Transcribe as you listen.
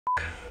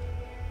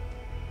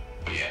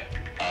But yeah,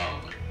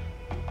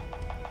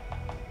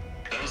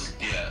 that was,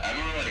 yeah, I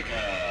remember like,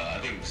 I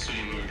think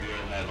Studio Movie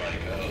Grill had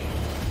like,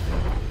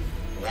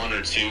 one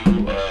or two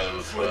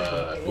of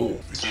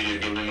Studio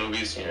Ghibli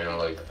movies, you know,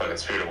 like the fucking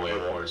Spirit of Way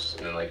Wars,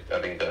 and then like,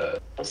 I think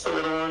what's the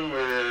other one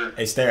where...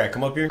 Hey, Stare,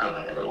 come up here. I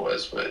don't know what it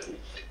was, but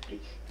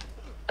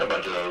a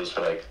bunch of those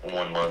for like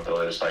 1 month,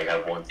 they'll just like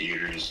have one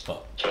theater just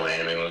show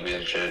anime movies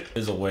and shit.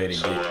 There's a way to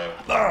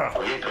get... Are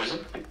we in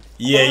prison?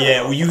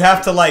 Yeah, well, you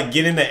have to like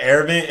get in the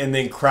air vent and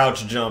then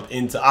crouch jump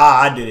into...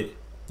 I did it.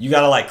 You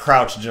gotta like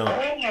crouch jump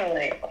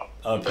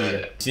up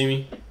here. See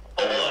me?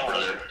 Hold on,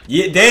 brother.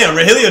 Yeah, damn,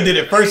 Rahilio did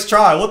it first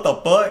try. What the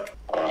fuck?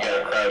 You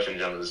gotta crouch and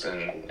jump this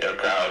in. Jump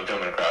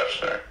and crouch,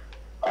 sorry.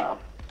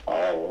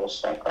 We'll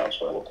stop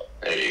crouch.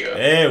 There you go.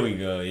 There we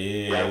go,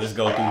 yeah. Let's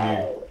go through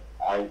here.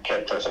 I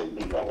kept touching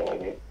B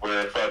level.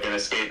 We're fucking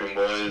escaping,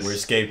 boys. We're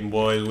escaping,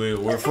 boys.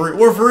 We're free.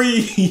 We're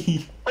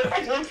free.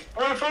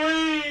 We're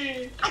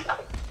free!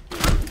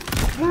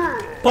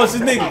 Punch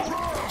this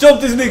nigga. Jump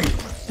this nigga.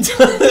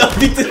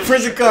 Beat this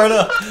prison card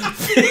up.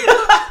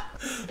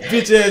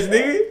 Bitch ass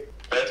nigga.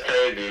 That's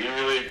crazy. You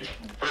really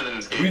prison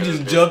escape. We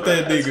just jumped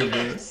that nigga,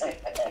 man.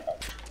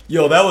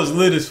 Yo, that was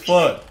lit as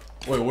fuck.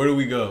 Wait, where do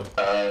we go?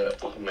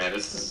 Man,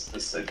 this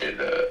is a good.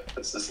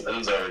 This is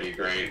already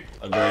great.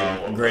 A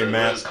great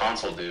map. What does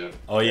console do?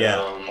 Oh yeah.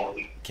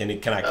 Can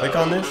I click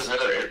on this?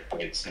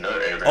 It's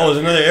another air vent. Oh, there's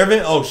another air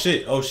vent. Oh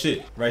shit.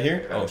 Right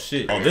here. Oh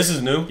shit. Oh, this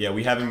is new. Yeah,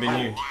 we haven't been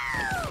here.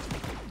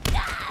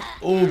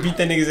 Oh, beat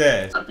that nigga's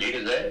ass. I beat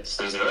his ass.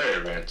 There's another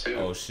air vent too.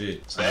 Oh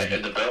shit. So that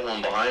the belt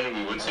one behind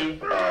we went to.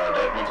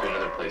 That went to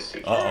another place too.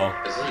 Is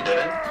this a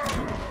dead end?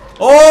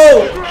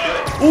 Oh!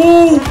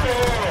 Ooh!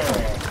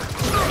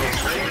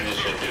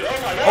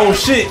 Oh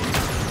shit!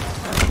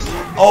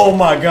 Oh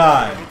my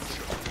god!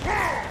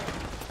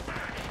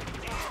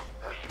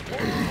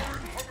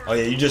 Oh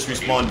yeah, you just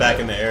respawned back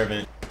in the air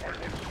vent.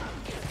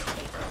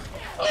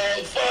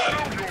 Oh fuck!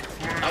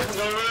 I can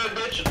go red,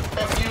 bitch.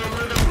 Fuck you,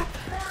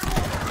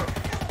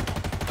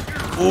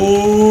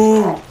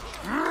 Ooh!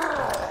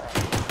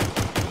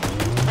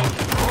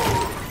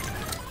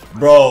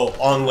 Bro,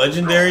 on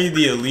Legendary,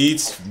 the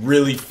elites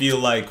really feel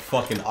like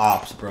fucking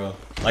ops, bro.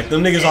 Like,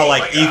 them niggas are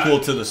like equal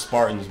to the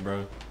Spartans,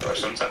 bro. Or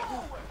sometimes.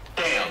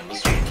 Damn,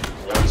 this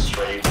one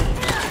straight.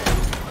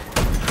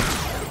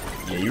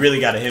 Yeah, you really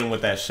gotta hit him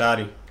with that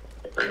shotty.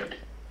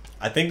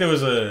 I think there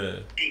was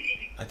a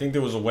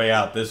way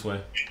out this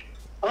way.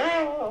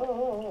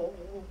 I'll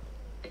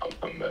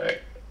come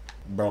back.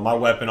 Bro, my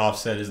weapon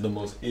offset is the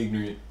most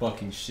ignorant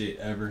fucking shit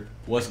ever.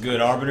 What's good,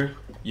 Arbiter?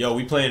 Yo,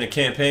 we playing a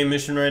campaign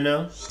mission right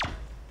now?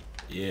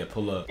 Yeah,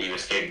 pull up. You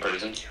escaped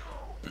prison?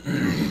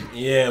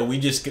 Yeah, we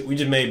just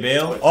made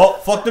bail. Oh,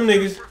 fuck them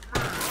niggas.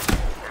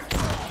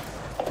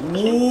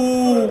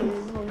 Ooh.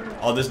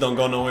 Oh, this don't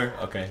go nowhere.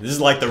 Okay, this is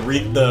like the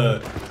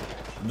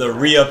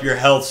re-up your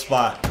health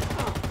spot.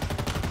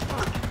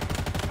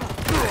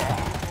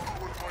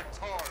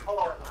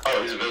 Oh,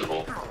 he's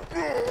invisible.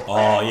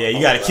 Oh yeah,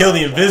 you gotta kill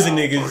the invisible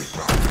niggas.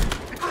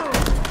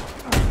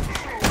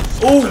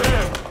 Ooh,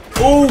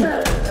 ooh.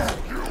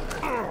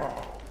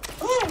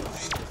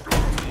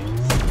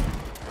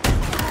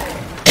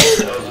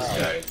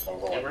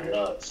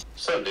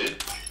 What's up,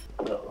 dude?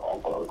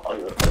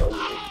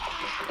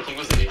 He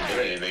wasn't even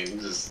doing anything. He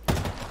was just...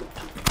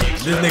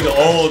 This nigga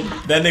old.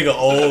 That nigga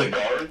old. The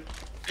guard?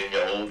 Nigga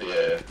old,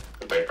 yeah.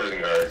 The back prison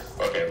guard.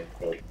 Okay.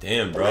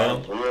 Damn,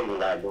 bro.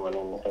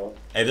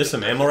 Hey, there's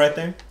some ammo right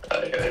there. Yeah,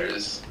 there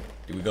is.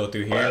 Do we go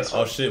through here?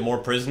 Oh shit, more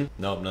prison?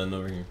 Nope, nothing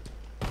over here.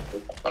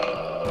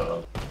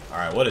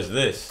 Alright, what is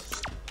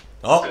this?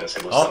 Oh, it's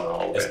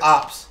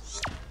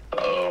ops.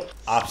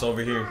 Ops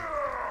over here.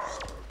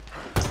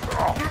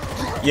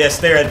 Yes,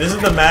 there. This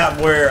is the map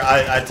where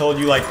I told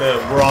you like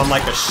we're on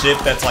like a ship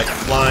that's like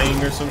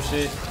flying or some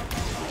shit.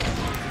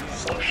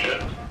 Oh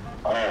shit.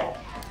 Oh.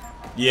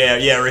 Yeah,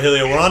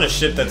 Rahilio, we're on a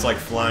ship that's like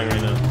flying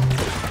right now.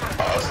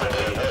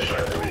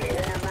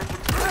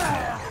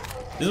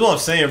 This is what I'm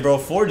saying, bro.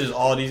 Forge is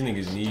all these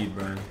niggas need,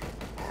 bro.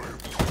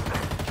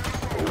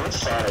 Which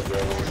Sonic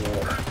game was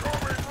that?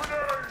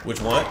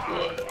 Which one?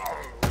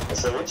 I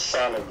said, which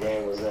Sonic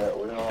game was that?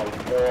 We're on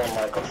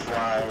like a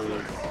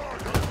flying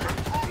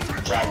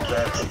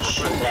gigantic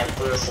shit like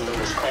this, and it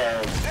was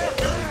called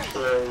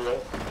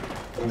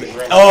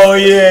Imperial. Oh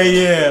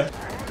yeah.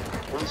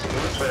 Which was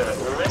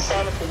that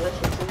Sonic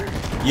Adventure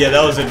 2? Yeah,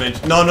 that was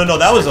Adventure. No,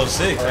 that was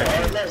 06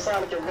 actually. That's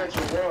Sonic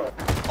Adventure 1.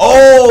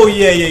 Oh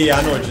yeah.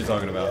 I know what you're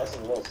talking about.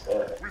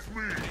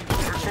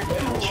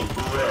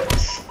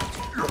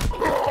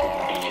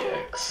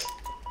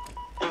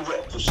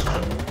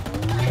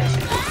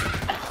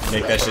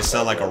 Make that shit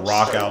sound like a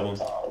rock album.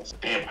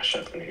 Damn, I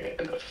shot the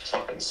nigga in the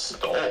fucking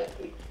skull.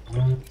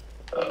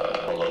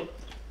 Hello.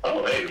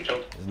 Oh, hey, we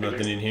jumped. There's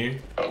nothing in here.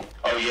 Oh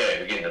yeah,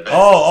 we're getting the vent.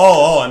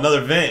 Oh,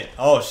 another vent.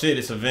 Oh shit,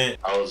 it's a vent.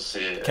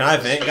 Can I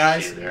vent,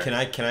 guys? Can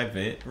I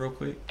vent real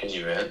quick? Can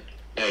you vent?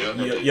 Yeah,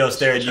 go. Yo,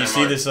 Stare, do you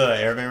see this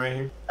air vent right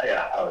here?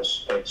 Yeah, I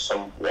was like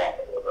some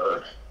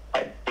water.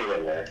 I do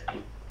in there.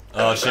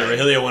 Oh shit,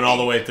 Rahilio went all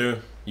the way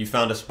through. You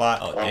found a spot.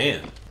 Oh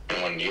damn.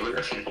 one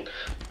kneeler.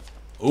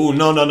 Ooh,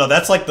 no.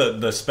 That's like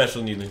the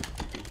special kneeler.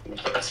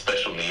 A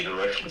special need or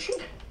whatever.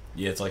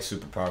 Yeah, it's like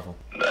super powerful.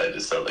 That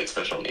just sounds like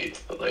special needs,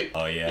 but like.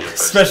 Oh yeah,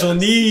 special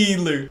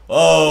kneeler.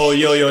 Oh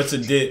yo, it's a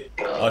dip.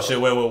 No. Oh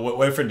shit,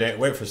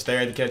 wait for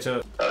Stare to catch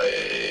up. Oh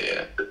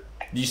yeah.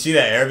 Do you see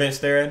that air vent,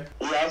 Stare?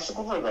 Yeah, I was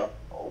looking for the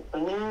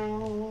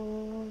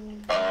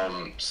opening.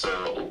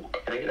 So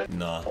can I get it?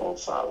 Nah. Oh,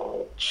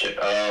 follow. Shit.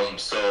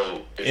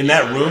 So. In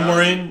that room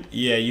we're in,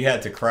 yeah, you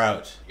had to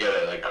crouch. You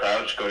gotta like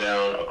crouch, go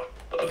down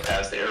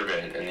past the air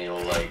vent, and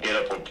you'll like get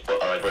up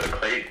like where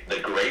the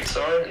grates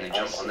are, and then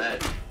jump on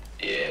that.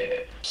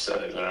 Yeah. So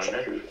go down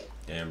there.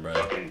 Damn, bro.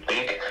 Fucking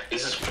think.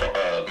 This is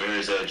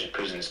Mirror's Edge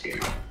Prison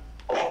Escape.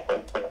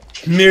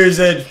 Mirror's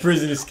Edge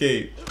Prison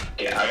Escape.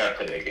 Yeah, I gotta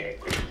play that game.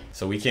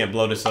 So we can't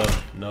blow this up?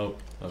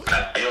 Nope.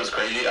 Okay. You know what's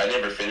crazy? I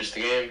never finished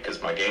the game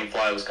because my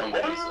GameFly was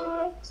coming,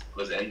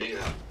 was ending at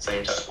the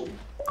same time.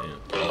 Damn.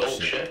 Oh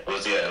shit! It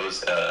was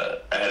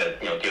I had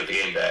to give the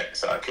game back,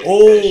 so I couldn't.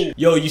 Oh, finish.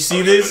 yo, you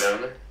see this?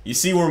 You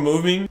see we're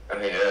moving? I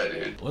mean, yeah,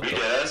 dude. What the-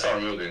 Yeah, that's how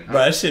we're moving. Bro,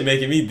 that shit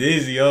making me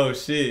dizzy. Oh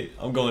shit,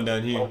 I'm going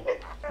down here. Oh,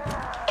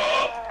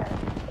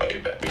 you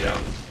bet me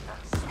down.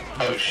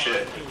 Oh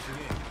shit.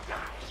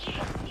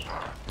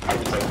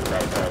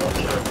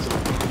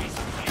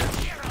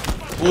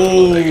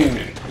 Ooh,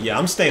 yeah,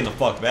 I'm staying the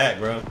fuck back,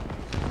 bro. I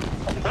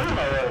think I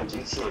ran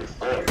GTA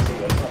 4 too.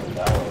 That's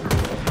not downloaded.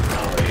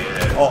 Oh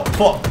yeah. Oh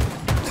fuck.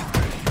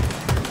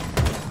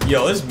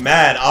 Yo, it's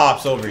mad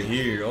ops over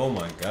here. Oh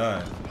my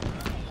god.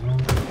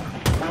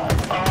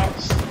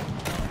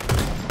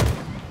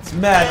 It's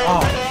mad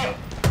ops.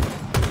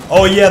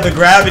 Oh yeah, the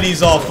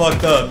gravity's all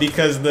fucked up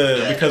because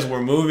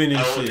we're moving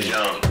and shit.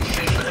 Jump.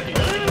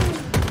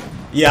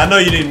 Yeah, I know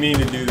you didn't mean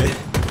to do that.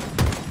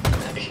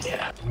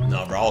 Yeah.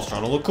 No, bro, I was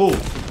trying to look cool.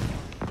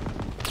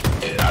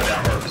 Yeah, I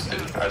got purpose,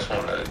 dude. I just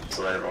wanted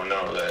to let everyone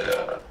know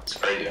that it's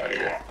crazy out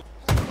here.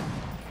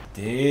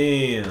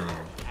 Damn.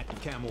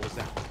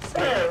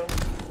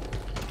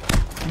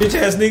 Bitch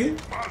ass nigga.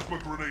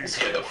 It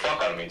scared the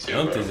fuck out of me too.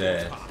 Dumped Bro. his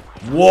ass.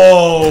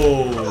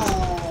 Whoa.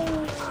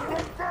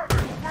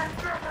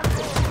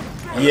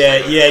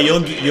 Yeah,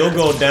 you'll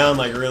go down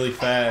like really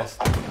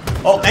fast.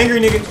 Oh, angry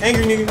nigga.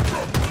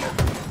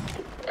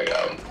 I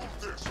got him.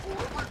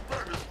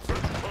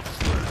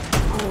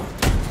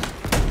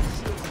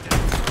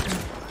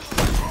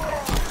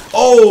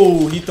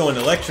 Oh, he throwing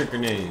electric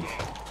grenades.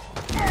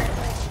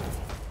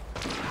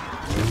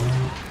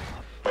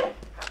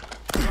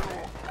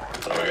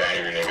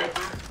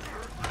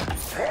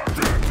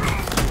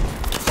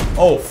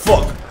 Oh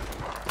fuck.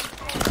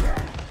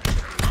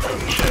 Oh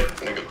shit,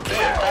 nigga.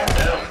 Yeah, calm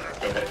down.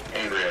 Go ahead,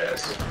 angry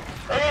ass.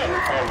 I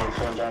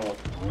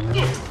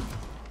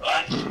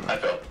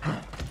fell.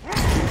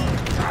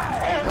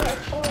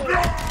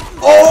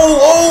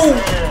 Oh!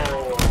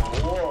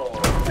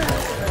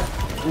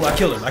 Ooh, I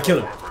killed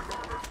him.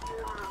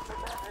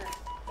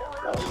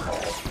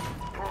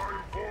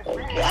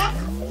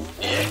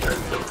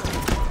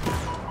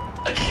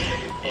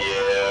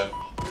 Yeah.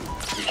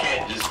 You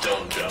can't just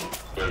don't jump.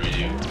 Whatever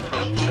you do.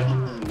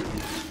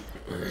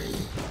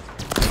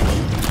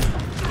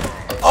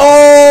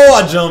 Oh,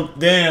 I jumped.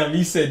 Damn,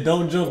 he said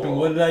don't jump, and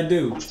what did I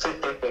do?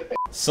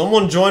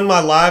 Someone joined my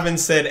live and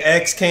said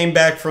X came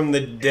back from the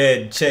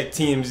dead. Check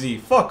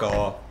TMZ. Fuck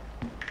off.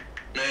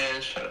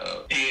 Man, shut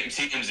up.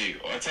 TMZ.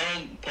 Tell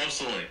him, post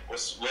the link. What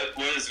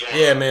is going on?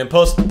 Yeah, man,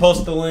 post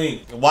the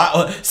link.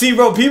 Why? See,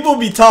 bro, people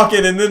be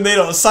talking and then they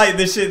don't cite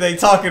the shit they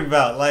talking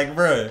about. Like,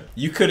 bro,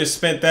 you could have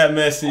spent that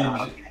message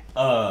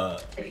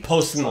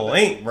posting the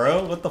link,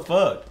 bro. What the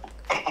fuck?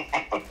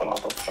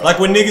 Like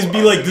when niggas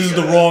be like, this is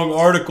the wrong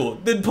article.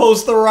 Then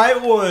post the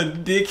right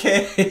one,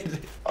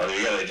 dickhead. Oh,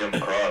 we gotta jump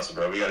across,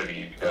 bro. We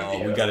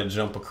gotta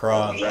jump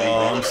across.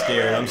 Oh,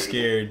 I'm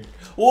scared.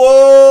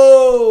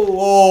 Whoa!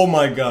 Oh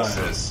my god.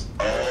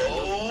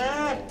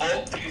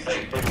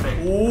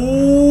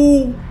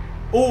 Ooh!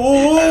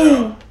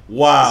 Ooh!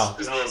 Wow.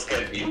 It's a little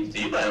sketchy.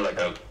 You land like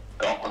a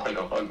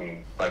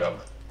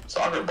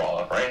soccer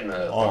ball right in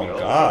the. Oh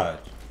god.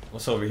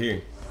 What's over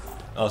here?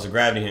 Oh, it's a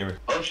gravity hammer.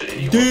 Oh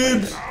shit!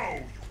 Dibs.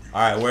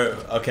 All right,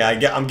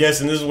 okay. I'm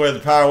guessing this is where the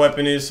power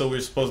weapon is, so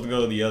we're supposed to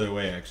go the other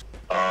way, actually.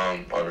 Oh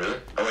really?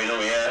 Oh wait, no,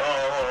 yeah.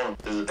 Oh.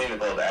 There's a thing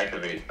called to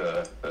activate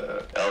the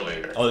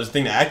elevator. Oh, there's a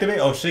thing to activate?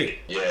 Oh shit.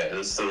 Yeah,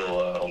 this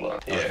little. Hold on.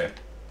 Yeah.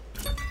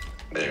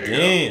 There we go.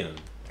 Damn.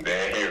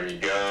 There we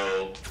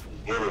go.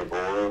 Here we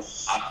go. I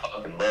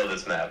fucking love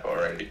this map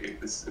already, dude.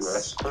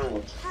 That's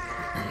cool.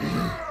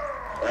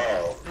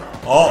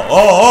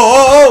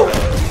 Oh.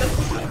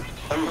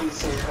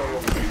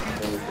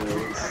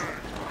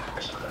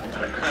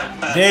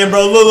 Damn,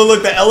 bro,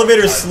 look, the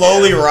elevator's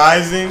slowly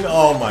rising.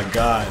 Oh my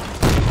god.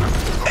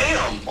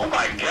 Damn, oh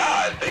my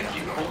god, thank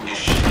you. Holy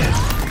shit.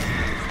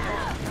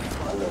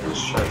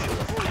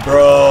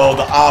 Bro,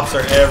 the ops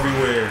are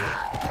everywhere.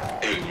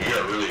 Dude, we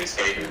are really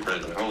escaping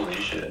prison. Holy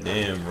shit.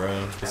 Damn,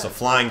 bro. It's a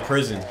flying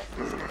prison.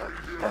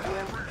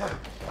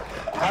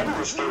 How do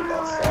you escape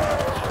that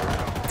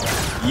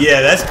far?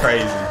 Yeah, that's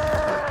crazy.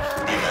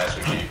 Be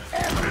Master Chief.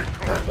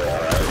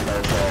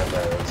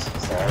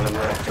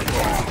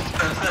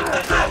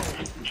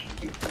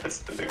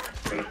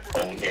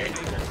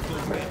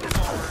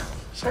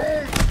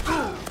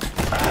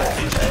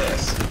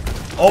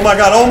 Oh my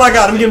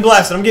god, I'm getting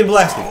blasted, I'm getting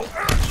blasted.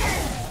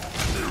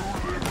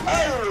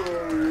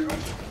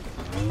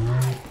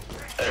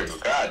 There we go,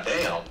 god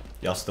damn.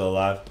 Y'all still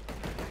alive?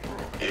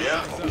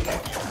 Yeah.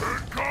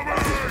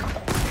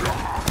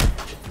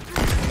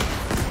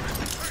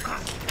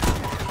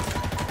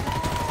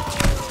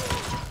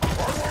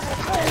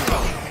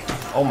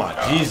 Oh my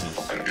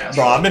Jesus.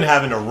 Bro, I've been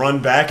having to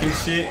run back and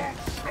shit.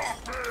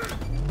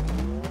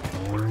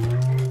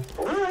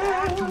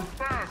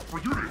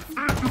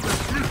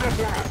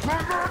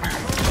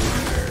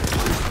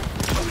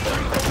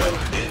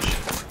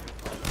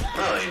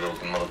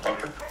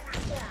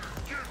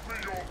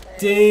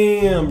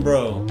 Damn,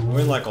 bro.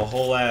 We're in like a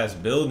whole ass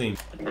building.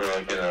 We're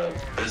like in a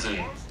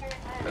prison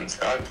in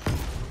Scott.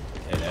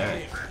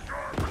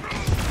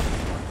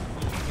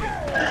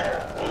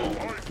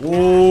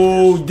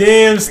 Whoa,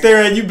 damn,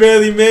 Stare at you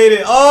barely made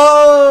it.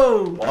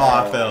 Oh! Oh,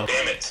 I fell.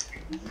 Damn it.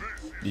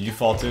 Did you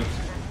fall too?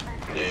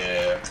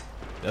 Yeah.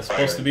 That's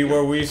supposed to be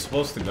where we're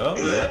supposed to go?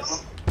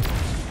 Yes.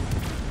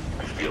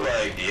 I feel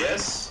like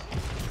yes.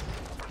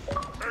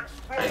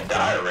 I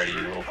died already,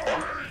 you little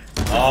fuck.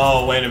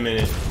 Oh, wait a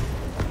minute.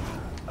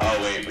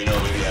 Oh wait, we go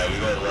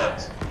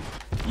left.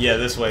 Yeah,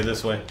 this way,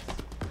 this way.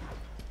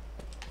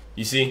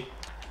 You see?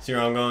 See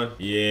where I'm going?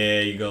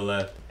 Yeah, you go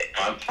left.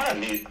 I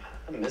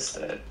missed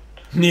that.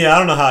 Yeah, I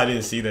don't know how I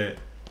didn't see that.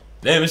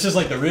 Damn, it's just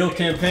like the real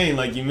campaign,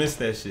 like you missed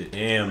that shit.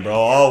 Damn, bro.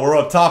 Oh, we're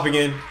up top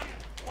again.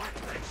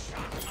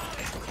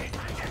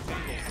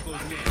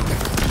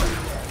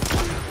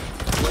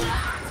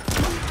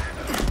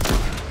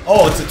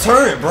 Oh, it's a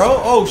turret,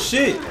 bro. Oh,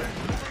 shit.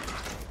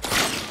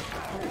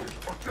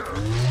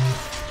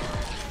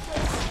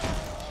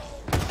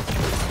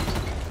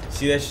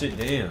 See that shit?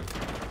 Damn.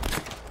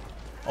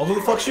 Oh, who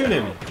the fuck shooting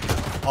at me?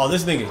 Oh,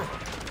 this nigga.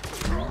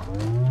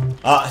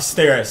 Ah,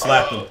 Stare at,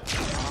 slapped him.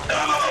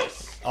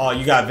 Oh,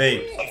 you got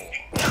vape.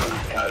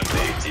 Got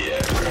vaped,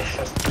 yeah.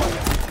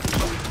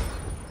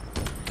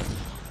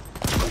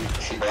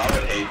 Bro, I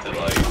would hate to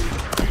like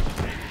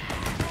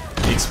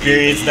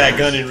experience that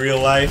gun in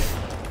real life.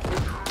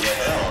 Yeah,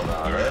 hell no,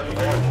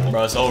 right?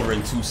 Bro, it's over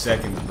in 2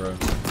 seconds, bro.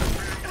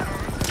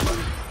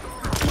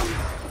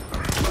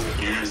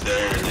 You're just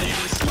there and then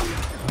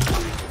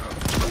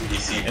you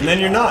see. And then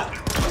you're not.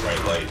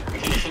 Right, like.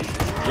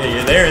 Yeah,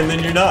 you're there and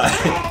then you're not.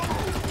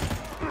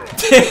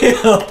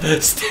 Damn!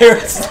 Stare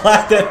at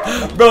slap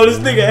that. Bro, this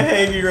nigga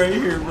hanging right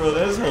here, bro.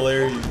 That's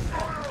hilarious.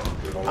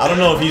 I don't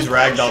know if he's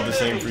ragdolled the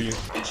same for you.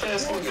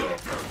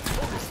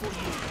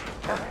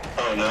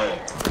 Oh no.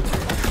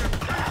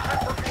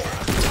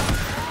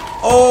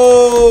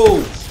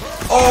 Oh!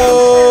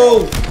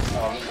 Oh!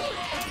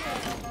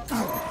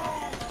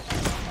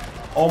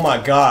 Oh my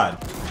god.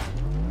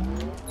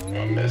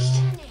 I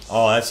missed.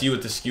 Oh, that's you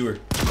with the skewer.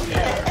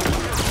 Yeah.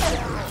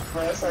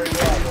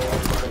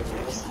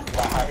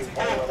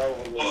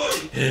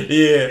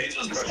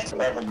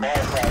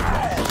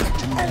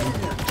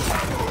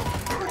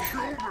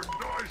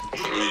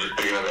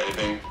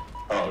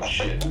 Oh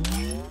shit.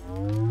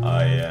 Oh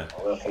yeah.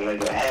 Let the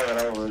nigga hanging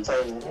over the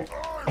table.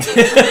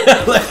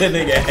 Let that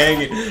nigga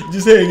hanging.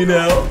 Just hanging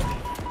out.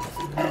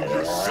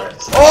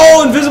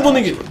 Oh, invisible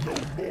nigga!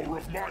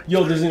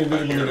 Yo, there's an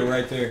invisible nigga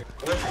right there.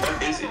 What the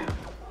fuck is he?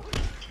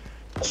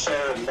 So,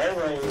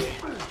 maybe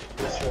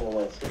this one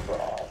went super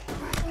off.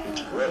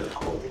 It's really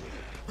cool.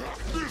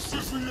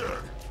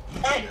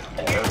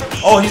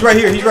 Oh, he's right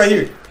here. He's right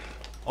here.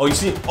 Oh, you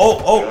see him?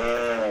 Oh, oh.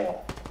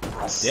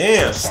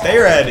 Damn,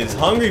 Stare at is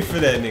hungry for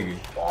that nigga.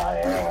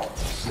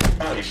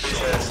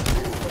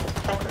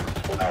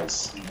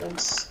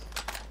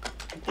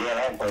 Yeah,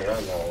 I played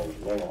Elden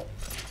Ring a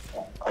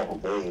couple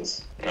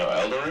days. No,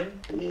 Elden Ring?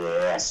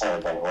 Yeah, I saw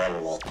that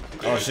running up.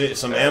 Oh shit,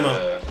 some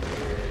ammo.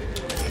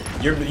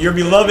 Your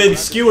beloved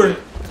skewer.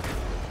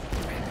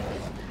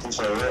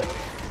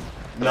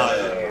 No.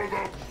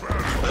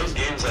 Those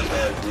games like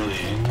that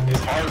really,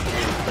 it's hard for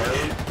me to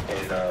play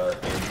and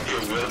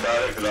feel good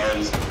about it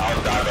because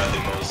I'll die by the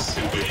most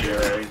stupid shit,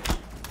 right?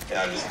 And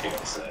I just get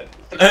upset.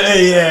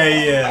 Yeah,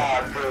 yeah.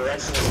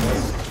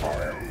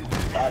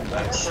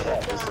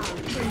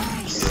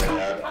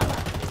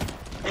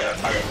 Yeah,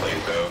 I can play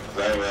it though,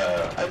 because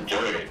I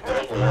enjoy it. The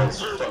open world's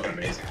fucking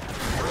amazing.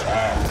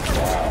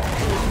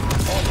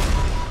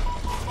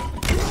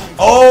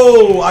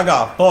 Oh, I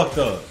got fucked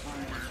up.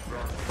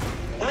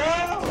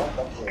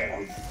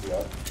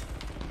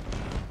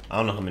 I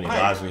don't know how many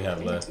lives we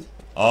have left.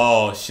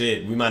 Oh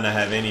shit, we might not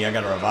have any. I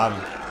gotta revive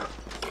him.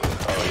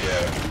 Oh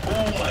yeah.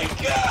 Oh my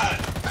god.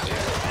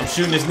 I'm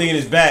shooting this nigga in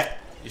his back.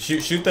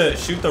 Shoot the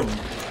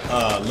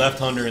left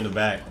hunter in the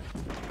back.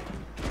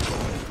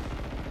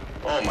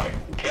 Oh my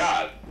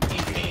god.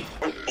 Eat me.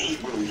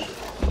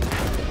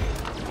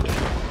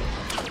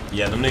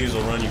 Yeah, them niggas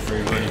will run you for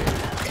your money.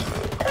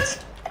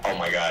 Oh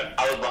my god.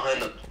 I was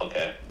behind the.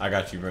 Okay. I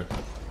got you, bro.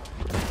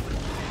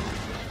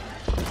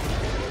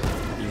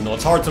 Even though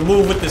it's hard to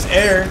move with this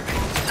air.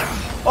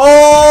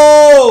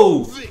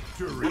 Oh!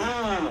 Dude,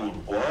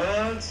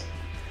 what?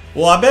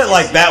 Well, I bet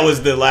like that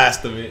was the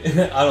last of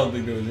it. I don't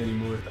think there was any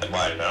more.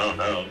 I don't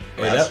know.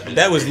 Yeah,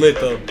 that was lit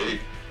though.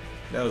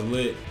 That was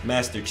lit.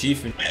 Master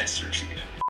Chief. Master Chief.